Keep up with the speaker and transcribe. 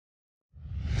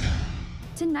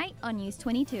Tonight on News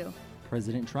 22.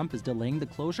 President Trump is delaying the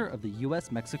closure of the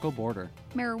U.S.-Mexico border.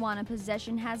 Marijuana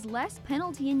possession has less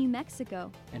penalty in New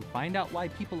Mexico. And find out why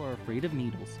people are afraid of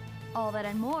needles. All that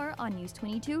and more on News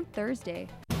 22 Thursday.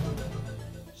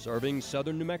 Serving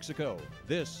southern New Mexico,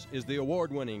 this is the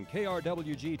award-winning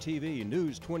KRWG-TV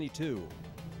News 22,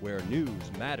 where news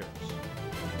matters.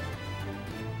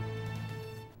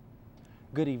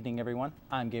 Good evening, everyone.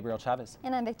 I'm Gabriel Chavez.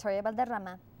 And I'm Victoria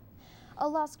Valderrama. A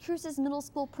Las Cruces middle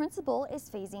school principal is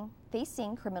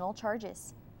facing criminal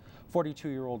charges.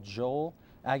 42-year-old Joel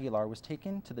Aguilar was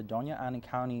taken to the Doña Ana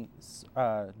County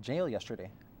jail yesterday.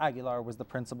 Aguilar was the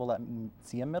principal at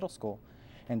Zia Middle School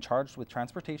and charged with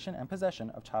transportation and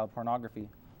possession of child pornography.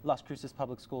 Las Cruces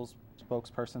Public Schools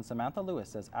spokesperson Samantha Lewis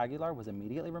says Aguilar was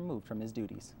immediately removed from his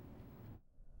duties.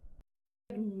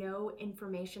 No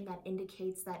information that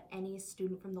indicates that any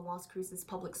student from the Las Cruces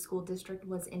Public School District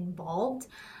was involved.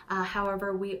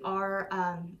 However, we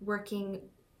are working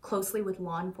closely with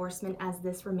law enforcement as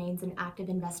this remains an active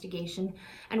investigation,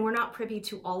 and we're not privy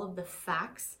to all of the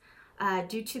facts.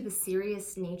 Due to the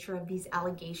serious nature of these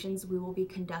allegations, we will be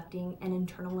conducting an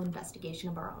internal investigation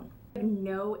of our own.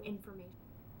 No information.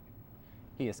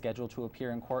 He is scheduled to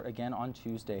appear in court again on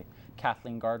Tuesday.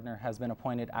 Kathleen Gardner has been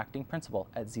appointed acting principal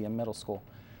at Zia Middle School.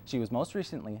 She was most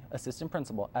recently assistant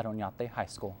principal at Oñate High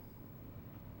School.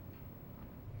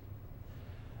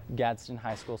 Gadsden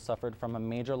High School suffered from a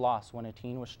major loss when a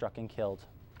teen was struck and killed.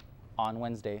 On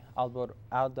Wednesday,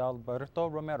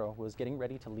 Adalberto Romero was getting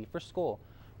ready to leave for school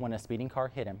when a speeding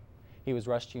car hit him. He was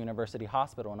rushed to University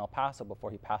Hospital in El Paso before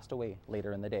he passed away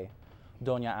later in the day.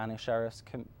 Doña Ana Sheriff's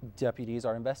deputies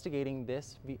are investigating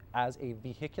this as a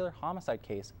vehicular homicide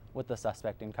case with the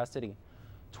suspect in custody.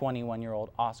 21-year-old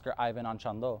Oscar Ivan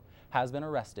Anchando has been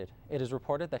arrested. It is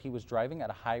reported that he was driving at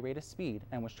a high rate of speed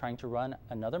and was trying to run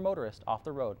another motorist off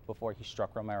the road before he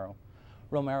struck Romero.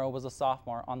 Romero was a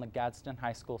sophomore on the Gadsden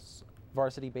High School's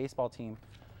varsity baseball team,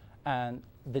 and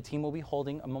the team will be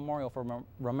holding a memorial for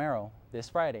Romero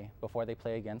this Friday before they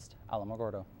play against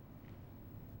Alamogordo.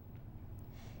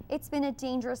 It's been a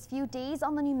dangerous few days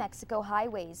on the New Mexico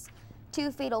highways.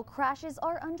 2 fatal crashes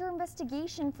are under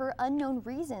investigation for unknown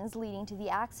reasons leading to the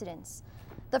accidents.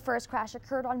 The first crash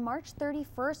occurred on March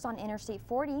 31st on Interstate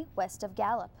 40 west of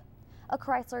Gallup. A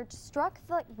Chrysler struck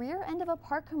the rear end of a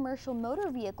parked commercial motor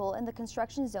vehicle in the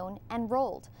construction zone and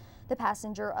rolled. The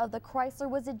passenger of the Chrysler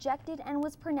was ejected and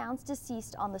was pronounced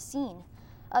deceased on the scene.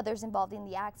 Others involved in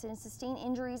the accident sustained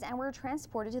injuries and were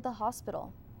transported to the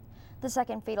hospital. The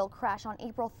second fatal crash on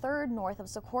April 3rd north of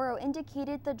Socorro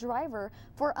indicated the driver,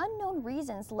 for unknown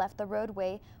reasons, left the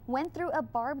roadway, went through a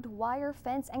barbed wire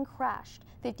fence and crashed.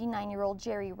 59-year-old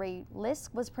Jerry Ray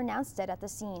Lisk was pronounced dead at the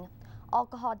scene.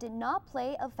 Alcohol did not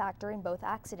play a factor in both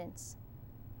accidents.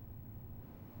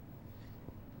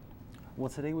 Well,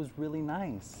 today was really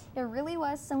nice. It really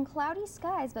was. Some cloudy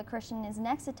skies, but Christian is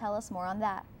next to tell us more on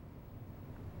that.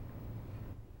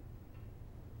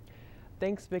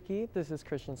 Thanks, Vicki. This is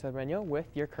Christian Cermeño with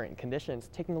your current conditions.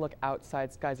 Taking a look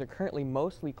outside, skies are currently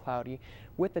mostly cloudy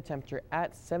with the temperature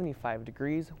at 75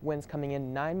 degrees. Winds coming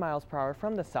in 9 miles per hour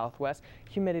from the southwest.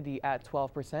 Humidity at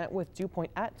 12% with dew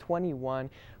point at 21.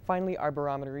 Finally, our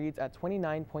barometer reads at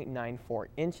 29.94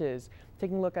 inches.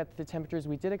 Taking a look at the temperatures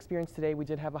we did experience today, we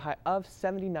did have a high of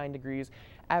 79 degrees,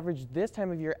 average this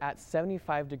time of year at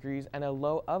 75 degrees, and a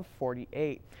low of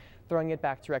 48. Throwing it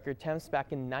back to record temps,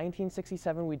 back in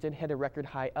 1967, we did hit a record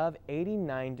high of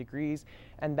 89 degrees,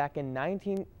 and back in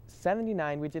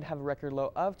 1979, we did have a record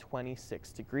low of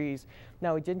 26 degrees.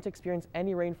 Now, we didn't experience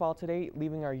any rainfall today,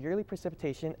 leaving our yearly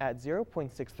precipitation at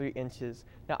 0.63 inches.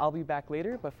 Now, I'll be back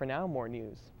later, but for now, more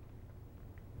news.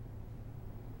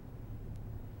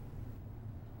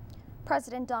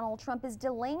 President Donald Trump is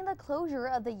delaying the closure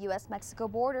of the U.S.-Mexico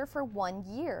border for 1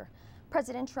 year.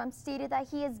 President Trump stated that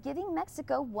he is giving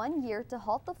Mexico 1 year to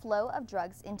halt the flow of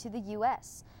drugs into the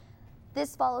U.S.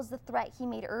 This follows the threat he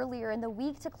made earlier in the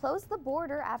week to close the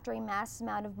border after a mass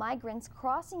amount of migrants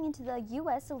crossing into the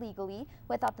U.S. illegally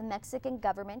without the Mexican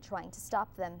government trying to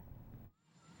stop them.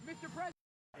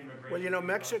 Well, you know,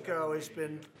 Mexico has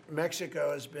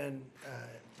been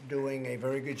doing a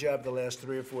very good job the last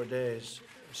 3 or 4 days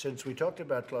since we talked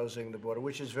about closing the border,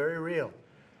 which is very real.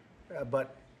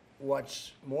 But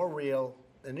what's more real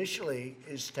initially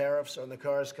is tariffs on the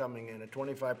cars coming in, a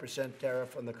 25%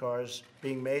 tariff on the cars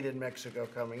being made in Mexico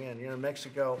coming in. You know,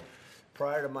 Mexico,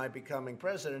 prior to my becoming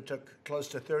president, took close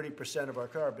to 30% of our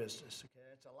car business. Okay,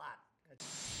 that's a lot.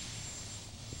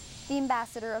 The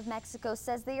ambassador of Mexico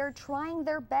says they are trying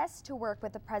their best to work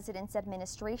with the president's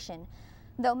administration,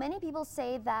 though many people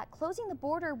say that closing the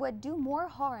border would do more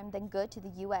harm than good to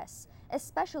the U.S.,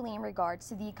 especially in regards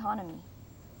to the economy.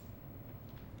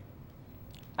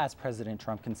 As President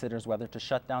Trump considers whether to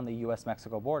shut down the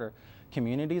U.S.-Mexico border,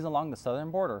 communities along the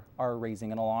southern border are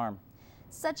raising an alarm.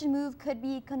 Such a move could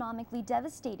be economically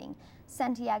devastating,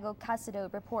 Santiago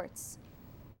Casado reports.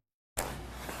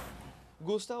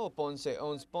 Gustavo Ponce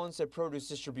owns Ponce Produce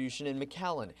Distribution in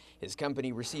McAllen. His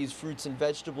company receives fruits and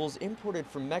vegetables imported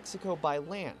from Mexico by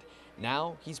land.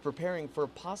 Now he's preparing for a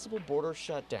possible border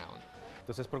shutdown.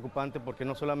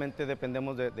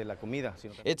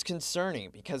 It's concerning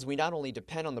because we not only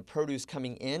depend on the produce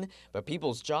coming in, but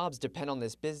people's jobs depend on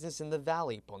this business in the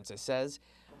valley, Ponce says.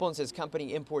 Ponce's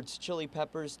company imports chili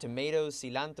peppers, tomatoes,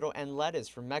 cilantro, and lettuce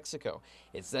from Mexico.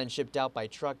 It's then shipped out by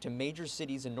truck to major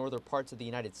cities in northern parts of the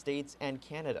United States and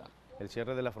Canada. El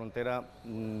cierre de la frontera,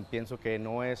 pienso que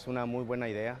no es una muy buena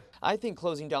idea. I think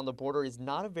closing down the border is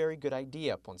not a very good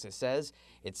idea, Ponce says.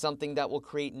 It's something that will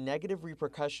create negative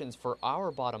repercussions for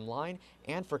our bottom line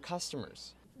and for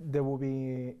customers. There will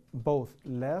be both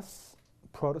less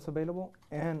produce available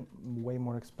and way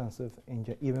more expensive,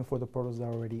 even for the produce that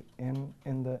are already in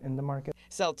the market.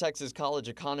 South Texas College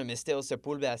economist Teo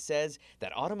Sepulveda says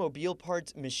that automobile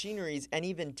parts, machineries, and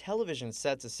even television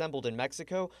sets assembled in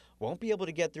Mexico won't be able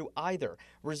to get through either,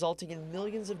 resulting in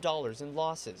millions of dollars in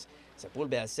losses.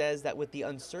 Sepulveda says that with the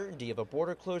uncertainty of a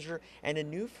border closure and a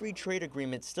new free trade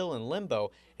agreement still in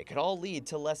limbo, it could all lead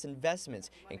to less investments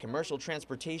in commercial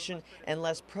transportation and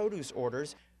less produce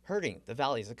orders, hurting the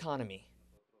valley's economy.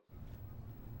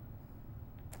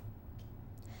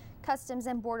 Customs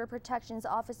and Border Protection's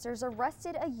officers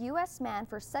arrested a U.S. man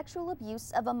for sexual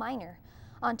abuse of a minor.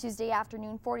 On Tuesday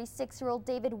afternoon, 46-year-old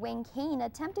David Wayne Kane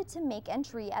attempted to make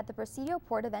entry at the Presidio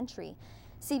Port of Entry.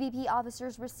 CBP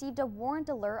officers received a warrant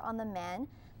alert on the man,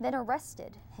 then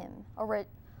arrested him.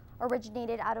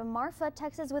 Originated out of Marfa,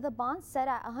 Texas, with a bond set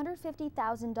at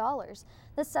 $150,000.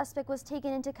 The suspect was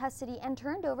taken into custody and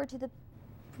turned over to the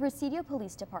Presidio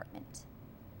Police Department.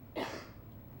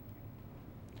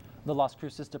 The Las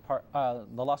Cruces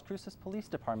Police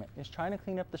Department is trying to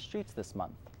clean up the streets this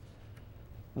month.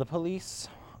 The police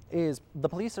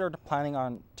are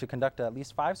planning to conduct at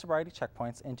least 5 sobriety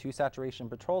checkpoints and 2 saturation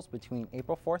patrols between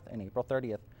April 4th and April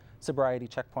 30th. Sobriety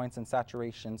checkpoints and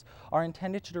saturations are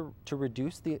intended to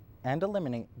reduce and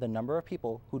eliminate the number of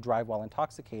people who drive while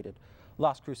intoxicated.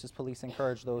 Las Cruces Police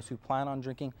encourage those who plan on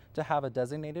drinking to have a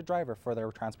designated driver for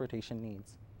their transportation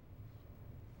needs.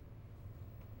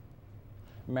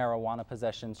 Marijuana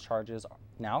possession charges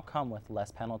now come with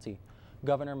less penalty.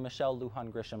 Governor Michelle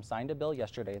Lujan Grisham signed a bill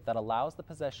yesterday that allows the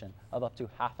possession of up to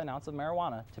half an ounce of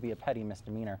marijuana to be a petty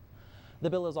misdemeanor. The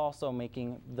bill is also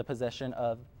making the possession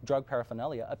of drug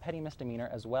paraphernalia a petty misdemeanor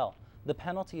as well. The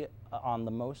penalty on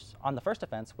the first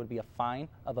offense would be a fine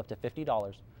of up to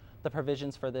 $50. The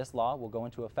provisions for this law will go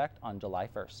into effect on July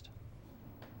 1st.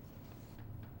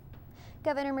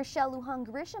 Governor Michelle Lujan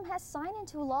Grisham has signed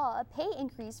into law a pay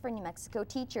increase for New Mexico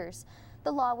teachers.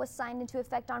 The law was signed into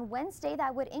effect on Wednesday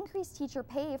that would increase teacher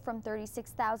pay from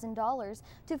 $36,000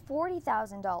 to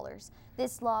 $40,000.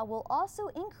 This law will also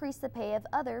increase the pay of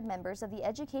other members of the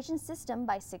education system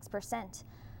by 6%.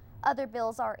 Other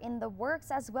bills are in the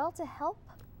works as well to help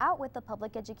out with the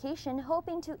public education,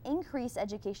 hoping to increase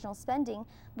educational spending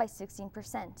by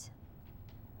 16%.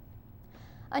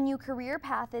 A new career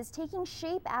path is taking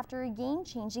shape after a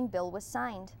game-changing bill was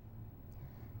signed.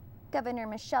 Governor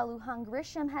Michelle Lujan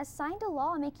Grisham has signed a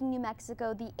law making New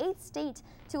Mexico the 8th state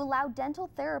to allow dental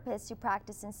therapists to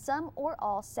practice in some or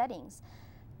all settings.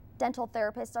 Dental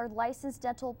therapists are licensed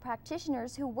dental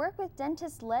practitioners who work with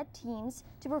dentist-led teams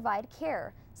to provide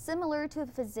care, similar to a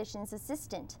physician's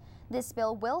assistant. This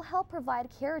bill will help provide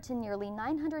care to nearly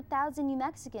 900,000 New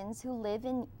Mexicans who live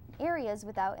in areas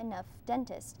without enough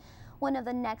dentists. One of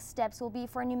the next steps will be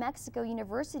for New Mexico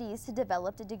universities to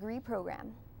develop a degree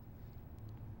program.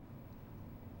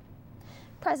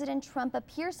 President Trump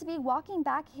appears to be walking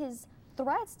back his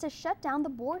threats to shut down the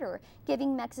border,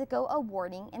 giving Mexico a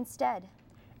warning instead.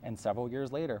 And several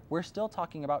years later, we're still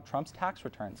talking about Trump's tax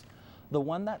returns, the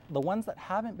ones that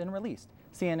haven't been released.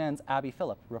 CNN's Abby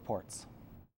Phillip reports.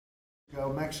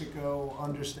 Mexico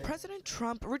understands. President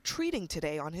Trump retreating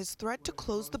today on his threat to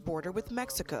close the border with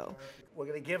Mexico. We're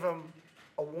going to give him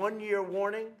a 1-year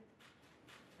warning,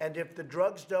 and if the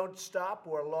drugs don't stop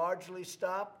or largely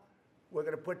stop, we're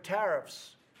going to put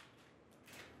tariffs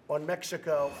on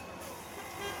Mexico.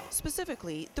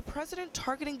 Specifically, the president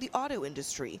targeting the auto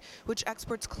industry, which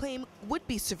experts claim would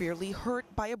be severely hurt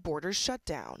by a border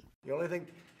shutdown. The only thing,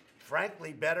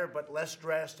 frankly, better but less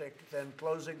drastic than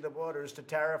closing the border is to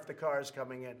tariff the cars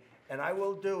coming in. And I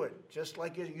will do it, just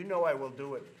like you know I will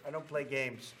do it. I don't play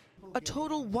games. A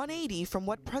total 180 from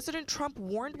what President Trump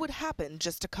warned would happen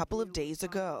just a couple of days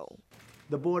ago.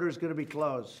 The border is going to be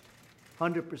closed.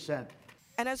 100%.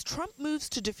 And as Trump moves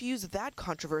to defuse that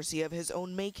controversy of his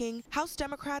own making, House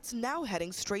Democrats now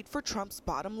heading straight for Trump's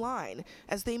bottom line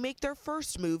as they make their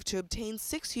first move to obtain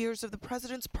 6 years of the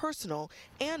president's personal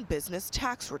and business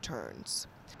tax returns.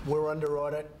 We're under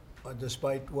audit,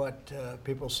 despite what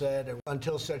people said.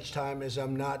 Until such time as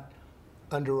I'm not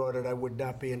under audit, I would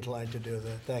not be inclined to do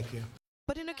that. Thank you.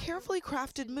 But in a carefully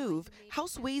crafted move,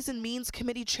 House Ways and Means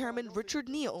Committee Chairman Richard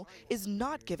Neal is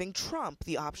not giving Trump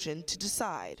the option to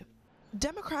decide.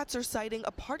 Democrats are citing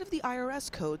a part of the IRS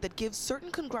code that gives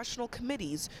certain congressional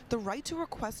committees the right to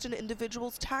request an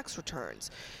individual's tax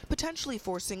returns, potentially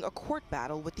forcing a court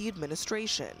battle with the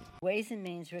administration. Ways and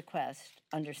Means requests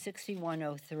under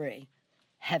 6103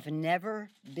 have never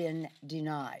been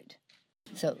denied.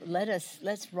 So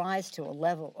let's rise to a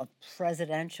level of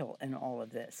presidential in all of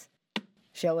this.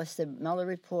 Show us the Mueller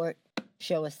report,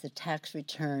 show us the tax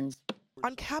returns.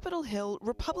 On Capitol Hill,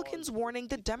 Republicans warning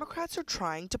that Democrats are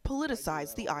trying to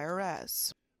politicize the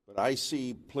IRS. But I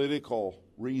see political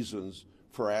reasons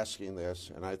for asking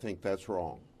this, and I think that's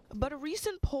wrong. But a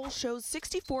recent poll shows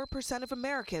 64% of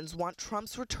Americans want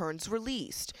Trump's returns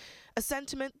released, a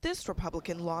sentiment this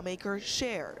Republican lawmaker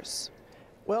shares.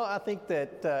 Well, I think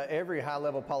that every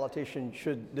high-level politician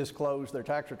should disclose their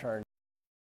tax return.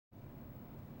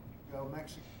 Go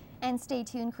Mexico. And stay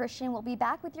tuned, Christian. We'll be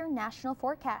back with your national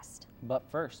forecast. But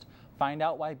first, find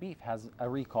out why beef has a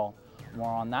recall. More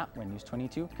on that when News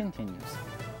 22 continues.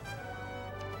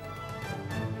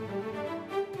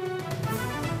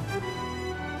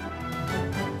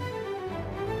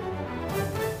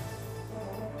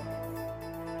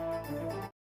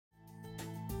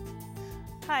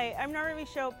 Hi, I'm Nora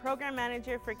Michaud, Program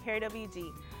Manager for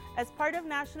KRWG. As part of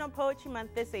National Poetry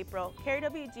Month this April,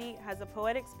 KRWG has a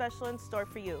poetic special in store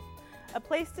for you. A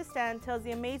Place to Stand tells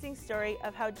the amazing story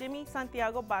of how Jimmy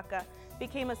Santiago Baca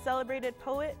became a celebrated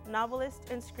poet, novelist,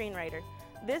 and screenwriter.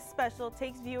 This special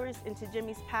takes viewers into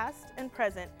Jimmy's past and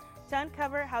present to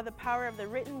uncover how the power of the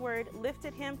written word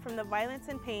lifted him from the violence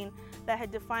and pain that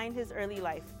had defined his early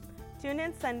life. Tune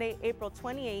in Sunday, April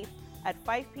 28th at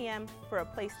 5 p.m. for A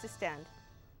Place to Stand.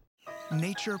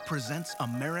 Nature presents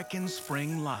American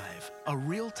Spring Live, a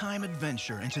real-time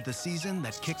adventure into the season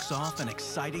that kicks off an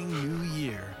exciting new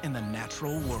year in the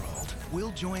natural world.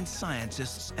 We'll join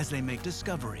scientists as they make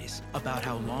discoveries about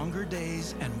how longer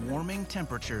days and warming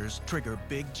temperatures trigger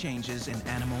big changes in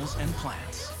animals and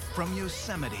plants. From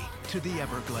Yosemite to the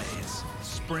Everglades,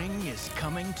 spring is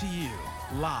coming to you,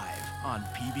 live on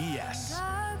PBS.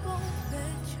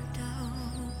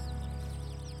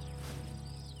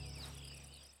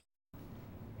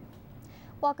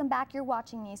 Welcome back. You're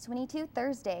watching News 22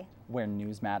 Thursday, where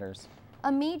news matters.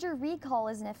 A major recall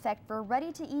is in effect for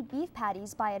ready-to-eat beef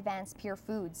patties by Advanced Pure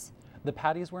Foods. The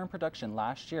patties were in production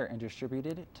last year and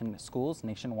distributed to schools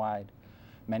nationwide.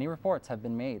 Many reports have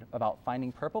been made about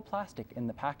finding purple plastic in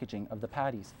the packaging of the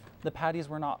patties. The patties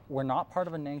were not part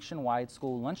of a nationwide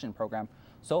school luncheon program.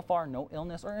 So far, no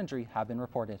illness or injury have been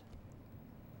reported.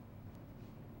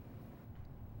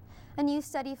 A new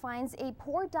study finds a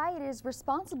poor diet is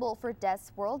responsible for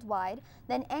deaths worldwide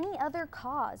than any other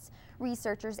cause.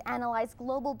 Researchers analyzed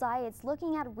global diets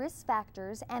looking at risk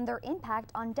factors and their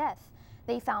impact on death.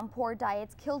 They found poor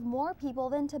diets killed more people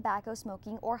than tobacco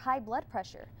smoking or high blood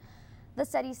pressure. The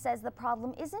study says the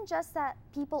problem isn't just that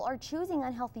people are choosing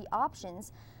unhealthy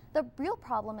options. The real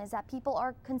problem is that people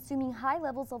are consuming high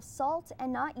levels of salt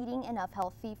and not eating enough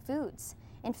healthy foods.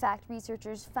 In fact,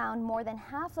 researchers found more than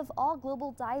half of all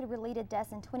global diet-related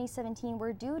deaths in 2017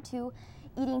 were due to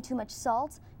eating too much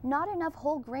salt, not enough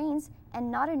whole grains, and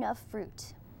not enough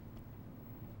fruit.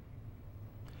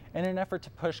 In an effort to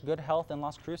push good health in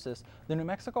Las Cruces, the New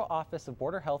Mexico Office of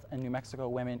Border Health and New Mexico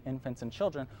Women, Infants, and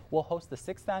Children will host the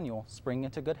 6th annual Spring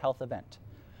into Good Health event.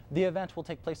 The event will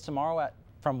take place tomorrow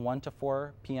from 1 to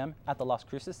 4 p.m. at the Las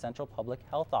Cruces Central Public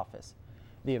Health Office.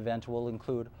 The event will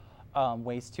include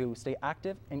ways to stay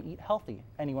active and eat healthy.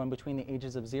 Anyone between the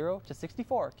ages of 0 to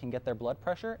 64 can get their blood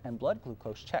pressure and blood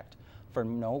glucose checked for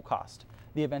no cost.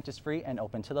 The event is free and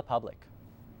open to the public.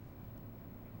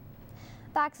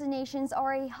 Vaccinations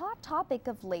are a hot topic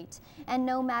of late, and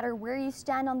no matter where you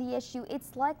stand on the issue,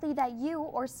 it's likely that you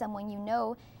or someone you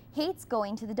know hates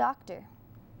going to the doctor.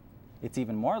 It's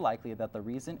even more likely that the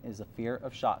reason is a fear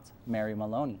of shots. Mary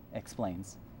Maloney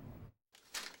explains.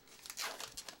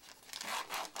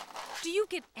 Do you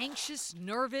get anxious,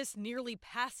 nervous, nearly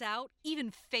pass out, even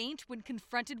faint when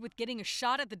confronted with getting a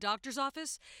shot at the doctor's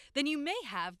office? Then you may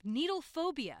have needle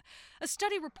phobia. A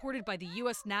study reported by the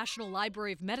U.S. National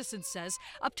Library of Medicine says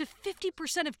up to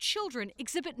 50% of children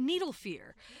exhibit needle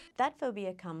fear. That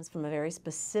phobia comes from a very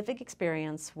specific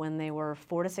experience when they were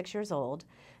 4 to 6 years old.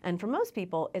 And for most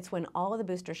people, it's when all of the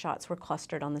booster shots were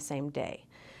clustered on the same day.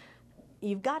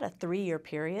 You've got a 3-year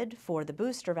period for the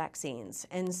booster vaccines.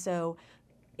 And so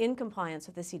in compliance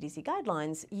with the CDC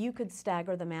guidelines, you could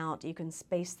stagger them out, you can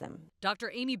space them.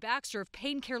 Dr. Amy Baxter of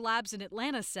Pain Care Labs in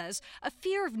Atlanta says a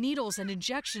fear of needles and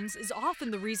injections is often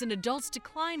the reason adults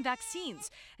decline vaccines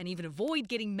and even avoid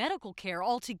getting medical care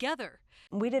altogether.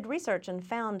 We did research and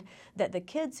found that the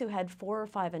kids who had 4 or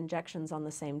 5 injections on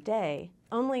the same day,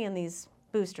 only in these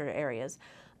booster areas,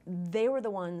 they were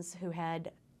the ones who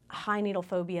had high needle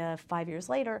phobia 5 years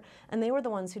later, and they were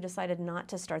the ones who decided not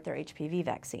to start their HPV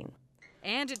vaccine.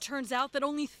 And it turns out that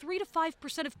only 3 to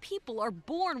 5% of people are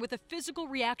born with a physical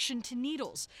reaction to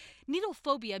needles. Needle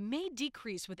phobia may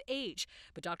decrease with age,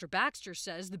 but Dr. Baxter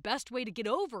says the best way to get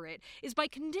over it is by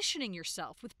conditioning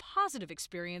yourself with positive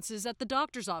experiences at the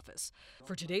doctor's office.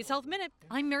 For today's Health Minute,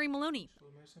 I'm Mary Maloney.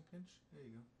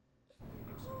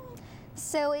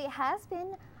 So it has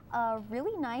been a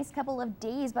really nice couple of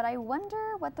days, but I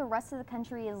wonder what the rest of the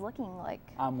country is looking like.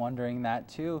 I'm wondering that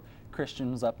too.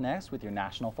 Christian's up next with your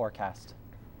national forecast.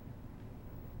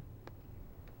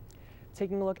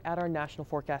 Taking a look at our national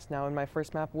forecast now, in my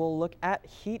first map, we'll look at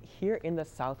heat here in the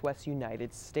southwest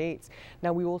United States.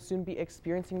 Now, we will soon be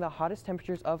experiencing the hottest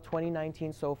temperatures of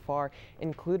 2019 so far,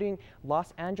 including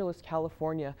Los Angeles,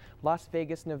 California, Las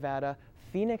Vegas, Nevada,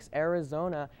 Phoenix,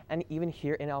 Arizona, and even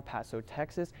here in El Paso,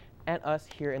 Texas, and us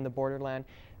here in the borderland.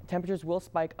 Temperatures will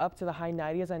spike up to the high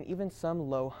 90s and even some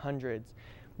low hundreds.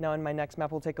 Now in my next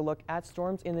map, we'll take a look at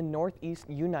storms in the northeast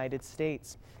United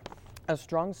States. A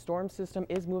strong storm system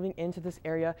is moving into this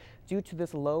area due to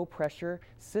this low pressure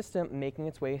system making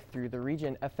its way through the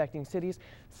region, affecting cities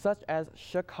such as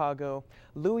Chicago,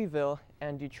 Louisville,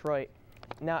 and Detroit.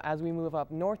 Now, as we move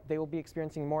up north, they will be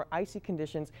experiencing more icy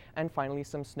conditions and finally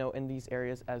some snow in these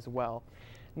areas as well.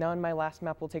 Now, in my last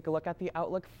map, we'll take a look at the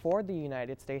outlook for the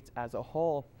United States as a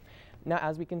whole. Now,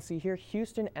 as we can see here,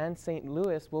 Houston and St.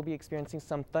 Louis will be experiencing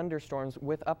some thunderstorms,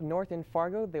 with up north in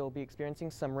Fargo, they will be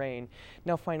experiencing some rain.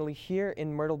 Now, finally here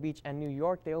in Myrtle Beach and New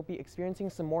York, they will be experiencing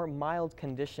some more mild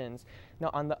conditions.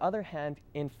 Now, on the other hand,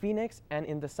 in Phoenix and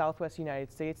in the southwest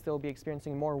United States, they'll be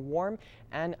experiencing more warm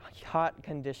and hot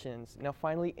conditions. Now,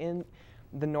 finally, in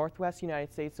the northwest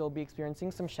United States, they'll be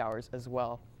experiencing some showers as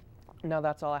well. Now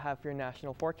that's all I have for your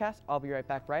national forecast. I'll be right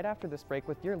back right after this break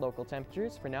with your local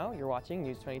temperatures. For now, you're watching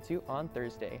News 22 on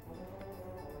Thursday.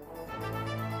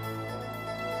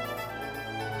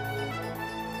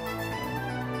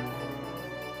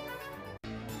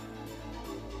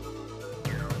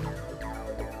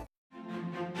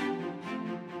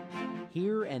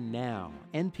 Here and Now,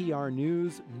 NPR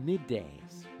News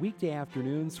middays, weekday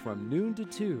afternoons from noon to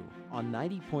 2 on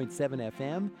 90.7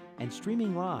 FM and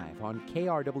streaming live on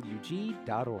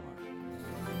KRWG.org.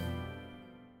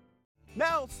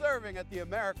 Now serving at the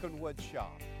American Wood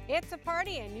Shop. It's a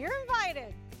party and you're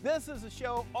invited. This is a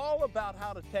show all about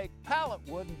how to take pallet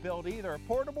wood and build either a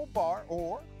portable bar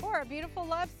or a beautiful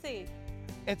love seat.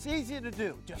 It's easy to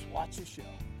do. Just watch the show.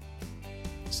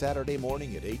 Saturday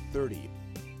morning at 8:30.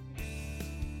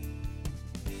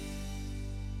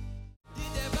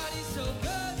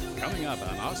 Coming up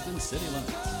on Austin City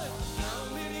Limits.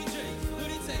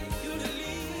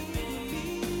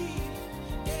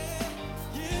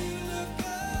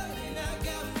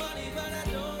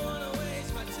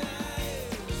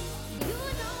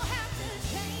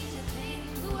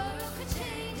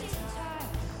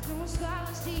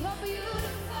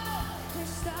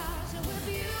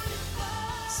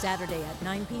 Saturday at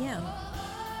 9 p.m.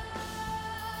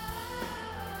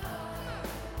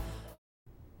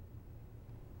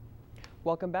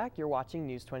 Welcome back. You're watching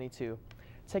News 22.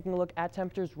 Taking a look at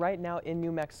temperatures right now in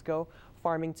New Mexico.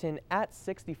 Farmington at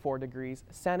 64 degrees,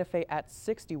 Santa Fe at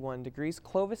 61 degrees,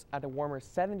 Clovis at a warmer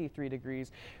 73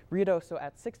 degrees, Ruidoso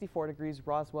at 64 degrees,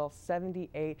 Roswell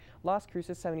 78, Las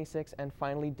Cruces 76, and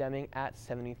finally Deming at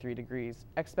 73 degrees.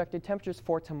 Expected temperatures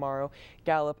for tomorrow: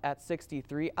 Gallup at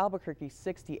 63, Albuquerque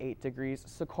 68 degrees,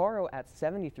 Socorro at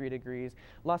 73 degrees,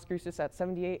 Las Cruces at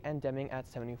 78, and Deming at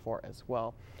 74 as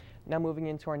well. Now moving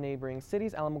into our neighboring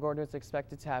cities, Alamogordo is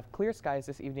expected to have clear skies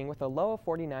this evening with a low of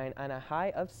 49 and a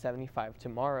high of 75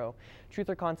 tomorrow.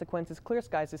 Truth or Consequences, clear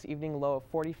skies this evening, low of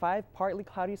 45, partly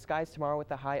cloudy skies tomorrow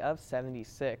with a high of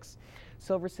 76.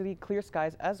 Silver City, clear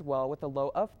skies as well with a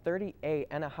low of 38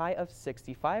 and a high of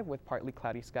 65 with partly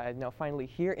cloudy skies. Now finally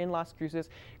here in Las Cruces,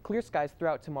 clear skies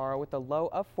throughout tomorrow with a low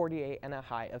of 48 and a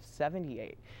high of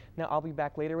 78. Now I'll be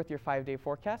back later with your 5-day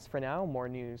forecast. For now, more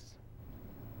news.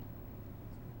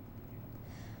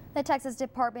 The Texas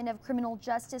Department of Criminal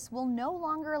Justice will no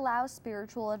longer allow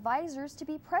spiritual advisors to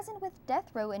be present with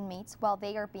death row inmates while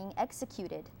they are being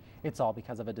executed. It's all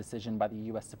because of a decision by the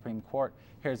U.S. Supreme Court.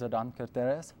 Here's Adon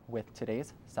Cortez with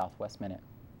today's Southwest Minute.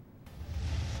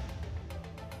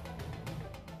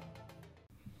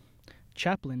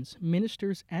 Chaplains,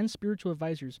 ministers, and spiritual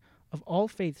advisors of all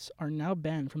faiths are now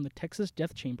banned from the Texas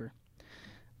death chamber.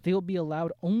 They will be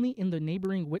allowed only in the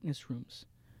neighboring witness rooms.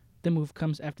 The move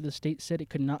comes after the state said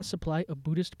it could not supply a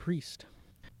Buddhist priest.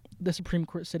 The Supreme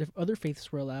Court said if other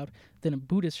faiths were allowed, then a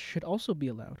Buddhist should also be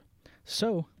allowed.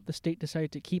 So, the state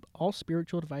decided to keep all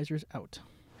spiritual advisors out.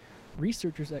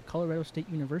 Researchers at Colorado State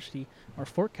University are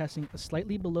forecasting a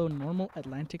slightly below normal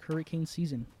Atlantic hurricane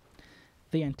season.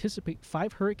 They anticipate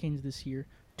 5 hurricanes this year,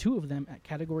 2 of them at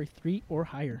Category 3 or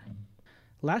higher.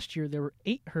 Last year, there were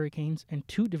 8 hurricanes and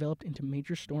 2 developed into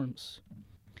major storms.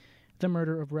 The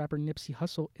murder of rapper Nipsey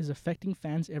Hussle is affecting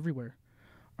fans everywhere.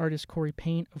 Artist Corey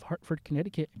Payne of Hartford,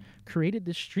 Connecticut, created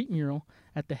this street mural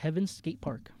at the Heavens Skate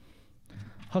Park.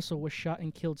 Hussle was shot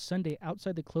and killed Sunday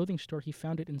outside the clothing store he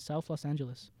founded in South Los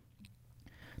Angeles.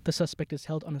 The suspect is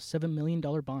held on a $7 million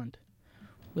bond.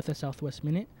 With the Southwest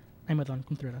Minute, I'm Adon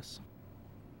Contreras.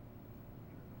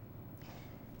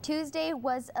 Tuesday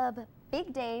was a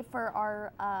big day for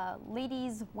our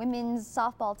ladies women's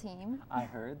softball team. I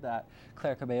heard that.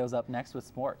 Claire Cabello's up next with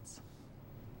sports.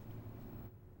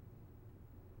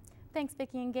 Thanks,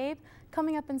 Vicki and Gabe.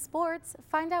 Coming up in sports,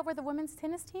 find out where the women's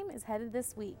tennis team is headed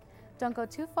this week. Don't go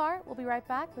too far. We'll be right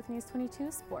back with News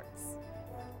 22 Sports.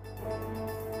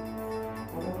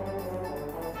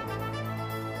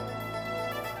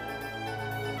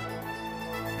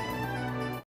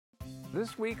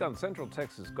 This week on Central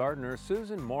Texas Gardener,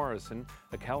 Susan Morrison,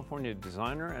 a California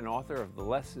designer and author of The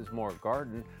Less is More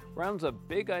Garden, rounds up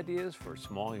big ideas for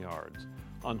small yards.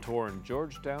 On tour in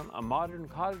Georgetown, a modern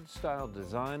cottage-style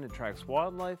design attracts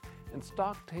wildlife and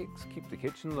stock takes keep the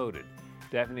kitchen loaded.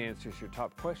 Daphne answers your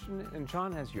top question and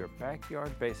John has your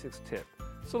backyard basics tip.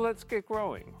 So let's get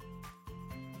growing.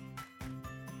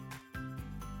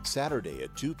 Saturday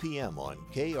at 2 p.m. on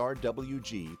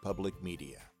KRWG-Public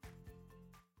Media.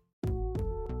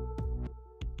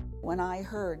 When I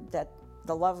heard that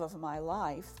the love of my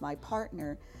life, my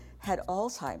partner, had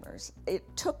Alzheimer's, it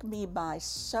took me by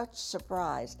such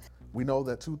surprise. We know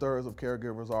that 2/3 of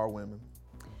caregivers are women.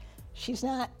 She's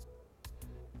not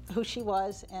who she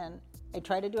was, and I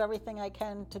try to do everything I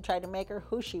can to try to make her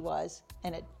who she was,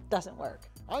 and it doesn't work.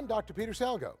 I'm Dr. Peter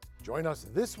Salgo. Join us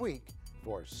this week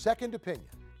for Second Opinion.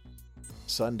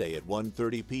 Sunday at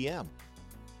 1:30 p.m.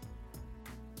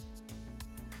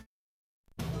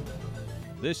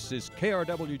 This is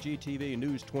KRWG-TV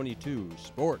News 22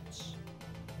 Sports.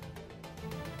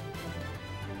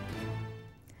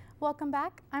 Welcome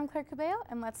back. I'm Claire Cabello,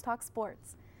 and let's talk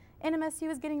sports. NMSU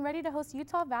is getting ready to host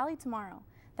Utah Valley tomorrow.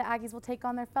 The Aggies will take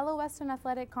on their fellow Western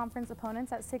Athletic Conference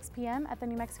opponents at 6 p.m. at the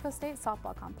New Mexico State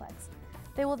Softball Complex.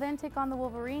 They will then take on the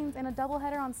Wolverines in a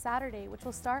doubleheader on Saturday, which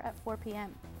will start at 4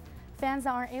 p.m. Fans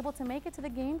that aren't able to make it to the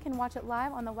game can watch it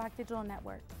live on the WAC Digital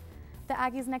Network. The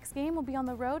Aggies' next game will be on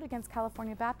the road against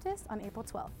California Baptist on April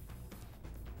 12th.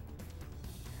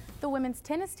 The women's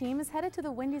tennis team is headed to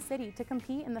the Windy City to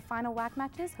compete in the final WAC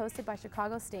matches hosted by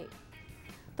Chicago State.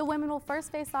 The women will first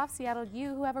face off Seattle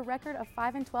U, who have a record of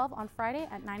 5-12 on Friday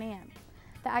at 9 a.m.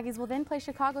 The Aggies will then play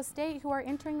Chicago State, who are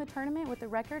entering the tournament with a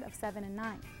record of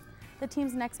 7-9. The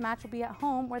team's next match will be at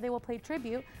home, where they will pay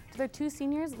tribute to their 2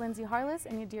 seniors, Lindsay Harless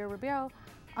and Yadira Ribeiro,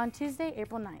 on Tuesday,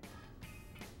 April 9th.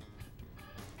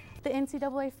 The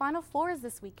NCAA Final Four is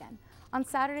this weekend. On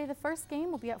Saturday, the first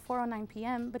game will be at 4:09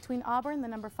 p.m. between Auburn, the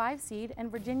number 5 seed,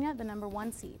 and Virginia, the number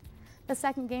 1 seed. The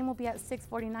second game will be at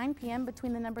 6:49 p.m.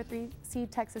 between the number 3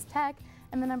 seed Texas Tech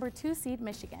and the number 2 seed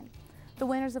Michigan. The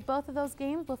winners of both of those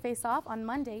games will face off on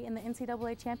Monday in the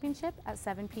NCAA Championship at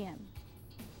 7 p.m.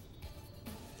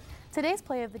 Today's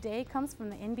play of the day comes from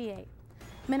the NBA.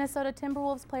 Minnesota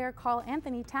Timberwolves player Karl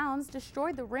Anthony Towns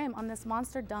destroyed the rim on this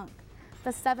monster dunk. The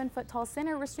 7-foot-tall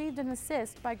center received an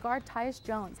assist by guard Tyus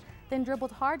Jones, then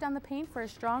dribbled hard down the paint for a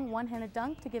strong one-handed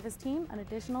dunk to give his team an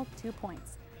additional 2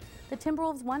 points. The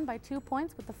Timberwolves won by 2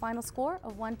 points with the final score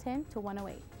of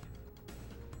 110-108.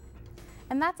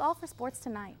 And that's all for sports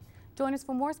tonight. Join us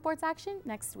for more sports action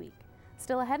next week.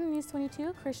 Still ahead in News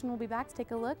 22, Christian will be back to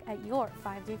take a look at your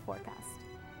 5-day forecast.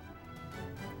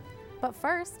 But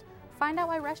first, find out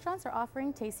why restaurants are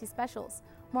offering tasty specials.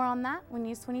 More on that when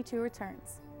News 22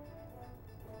 returns.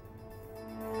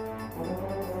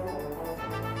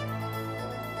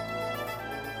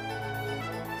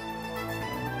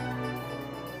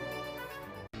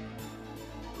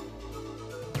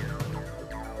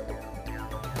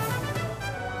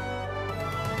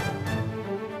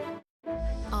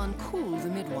 On Cool the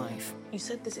Midwife. You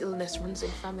said this illness runs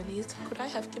in families. Could I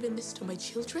have given this to my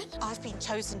children? I've been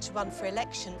chosen to run for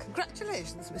election.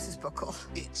 Congratulations, Mrs. Buckle.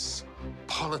 It's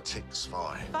politics,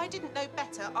 Vi. If I didn't know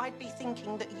better, I'd be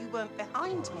thinking that you weren't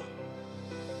behind me.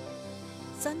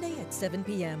 Sunday at 7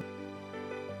 p.m.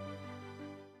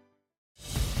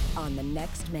 on the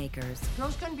next Makers.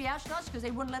 Girls couldn't be astronauts because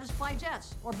they wouldn't let us fly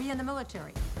jets or be in the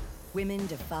military. Women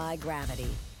defy gravity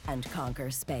and conquer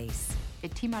space.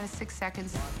 At T-minus 6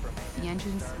 seconds, the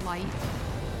engine's light,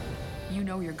 you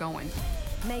know you're going.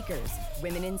 Makers,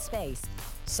 Women in Space.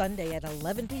 Sunday at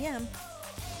 11 p.m.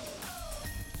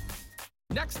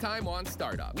 Next time on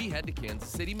Startup, we head to Kansas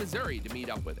City, Missouri to meet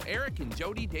up with Eric and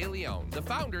Jody DeLeon, the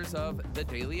founders of the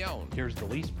DeLeon. Here's the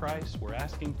lease price we're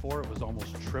asking for. It was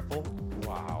almost triple.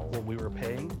 Wow. What we were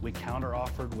paying. We counter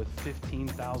offered with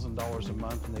 $15,000 a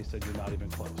month, and they said you're not even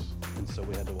close. And so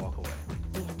we had to walk away.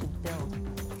 We have to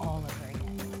build all over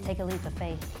again. Take a leap of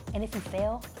faith. And if you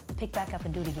fail, pick back up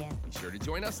and do it again. Be sure to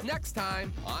join us next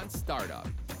time on Startup.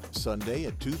 Sunday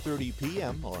at 2:30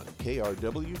 p.m. on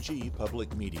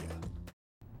KRWG-Public Media.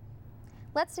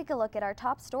 Let's take a look at our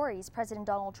top stories. President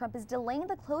Donald Trump is delaying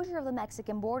the closure of the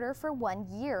Mexican border for 1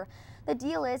 year. The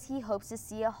deal is he hopes to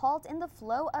see a halt in the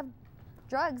flow of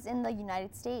drugs in the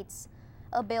United States.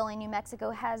 A bill in New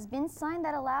Mexico has been signed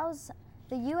that allows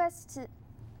the U.S. to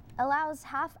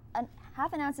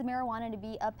half an ounce of marijuana to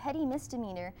be a petty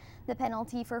misdemeanor. The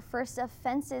penalty for first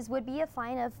offenses would be a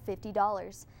fine of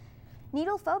 $50.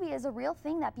 Needle phobia is a real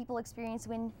thing that people experience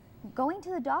when going to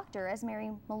the doctor. As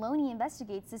Mary Maloney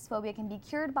investigates, this phobia can be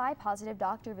cured by positive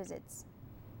doctor visits.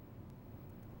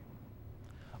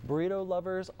 Burrito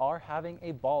lovers are having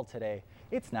a ball today.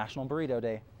 It's National Burrito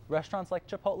Day. Restaurants like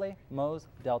Chipotle, Moe's,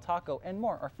 Del Taco, and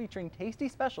more are featuring tasty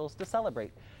specials to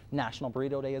celebrate. National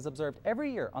Burrito Day is observed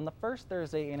every year on the first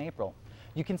Thursday in April.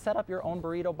 You can set up your own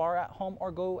burrito bar at home or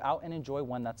go out and enjoy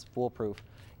one that's foolproof.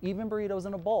 Even burritos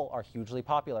in a bowl are hugely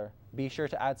popular. Be sure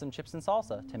to add some chips and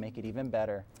salsa to make it even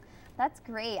better. That's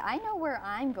great. I know where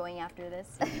I'm going after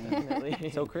this. Definitely.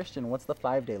 So Christian, what's the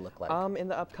 5-day look like? In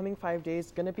the upcoming 5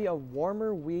 days, going to be a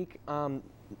warmer week,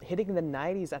 hitting the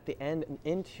 90s at the end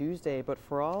in Tuesday. But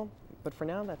for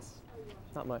now, that's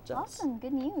not much else. Awesome,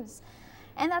 good news.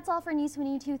 And that's all for News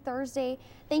 22 Thursday.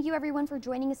 Thank you everyone for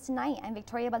joining us tonight. I'm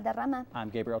Victoria Valderrama. I'm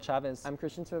Gabriel Chavez. I'm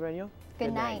Christian Cerveño.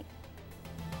 Good night.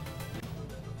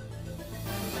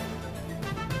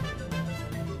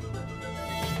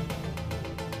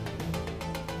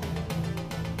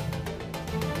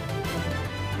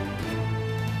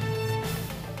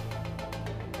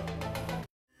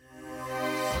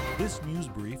 This news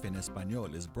brief en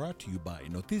español is brought to you by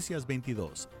Noticias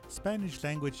 22, Spanish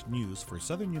language news for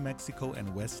southern New Mexico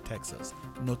and West Texas.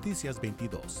 Noticias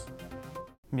 22.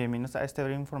 Bienvenidos a este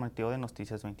breve informativo de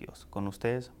Noticias 22. Con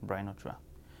ustedes, Brian Ochoa.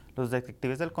 Los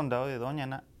detectives del condado de Doña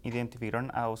Ana identificaron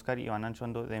a Oscar Iván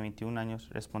Anchondo, de 21 años,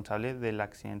 responsable del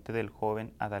accidente del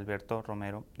joven Adalberto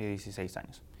Romero, de 16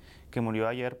 años, que murió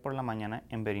ayer por la mañana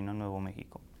en Verino, Nuevo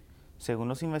México. Según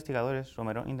los investigadores,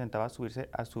 Romero intentaba subirse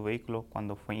a su vehículo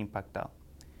cuando fue impactado.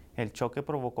 El choque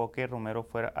provocó que Romero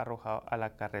fuera arrojado a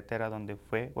la carretera, donde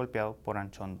fue golpeado por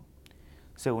Anchondo.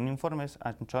 Según informes,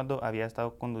 Anchondo había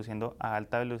estado conduciendo a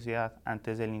alta velocidad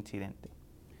antes del incidente.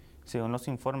 Según los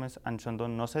informes, Anchondo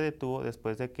no se detuvo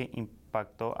después de que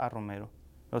impactó a Romero.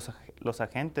 Los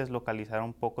agentes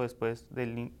localizaron poco después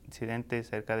del incidente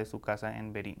cerca de su casa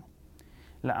en Verino.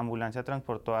 La ambulancia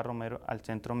transportó a Romero al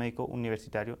Centro Médico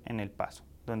Universitario en El Paso,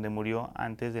 donde murió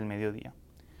antes del mediodía.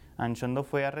 Anchondo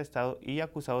fue arrestado y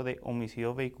acusado de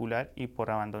homicidio vehicular y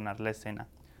por abandonar la escena.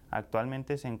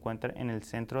 Actualmente se encuentra en el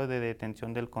centro de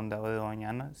detención del condado de Doña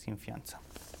Ana sin fianza.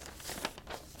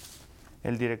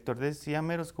 El director de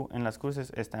Ciameroscu en Las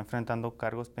Cruces está enfrentando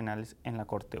cargos penales en la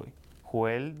corte hoy.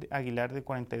 Joel Aguilar, de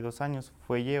 42 años,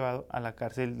 fue llevado a la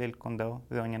cárcel del condado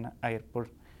de Doña Ana ayer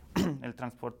por el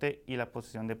transporte y la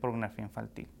posesión de pornografía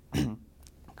infantil.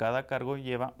 Cada cargo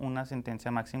lleva una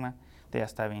sentencia máxima de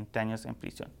hasta 20 años en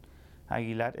prisión.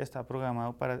 Aguilar está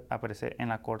programado para aparecer en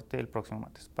la corte el próximo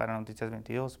martes. Para Noticias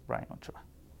 22, Brian Ochoa.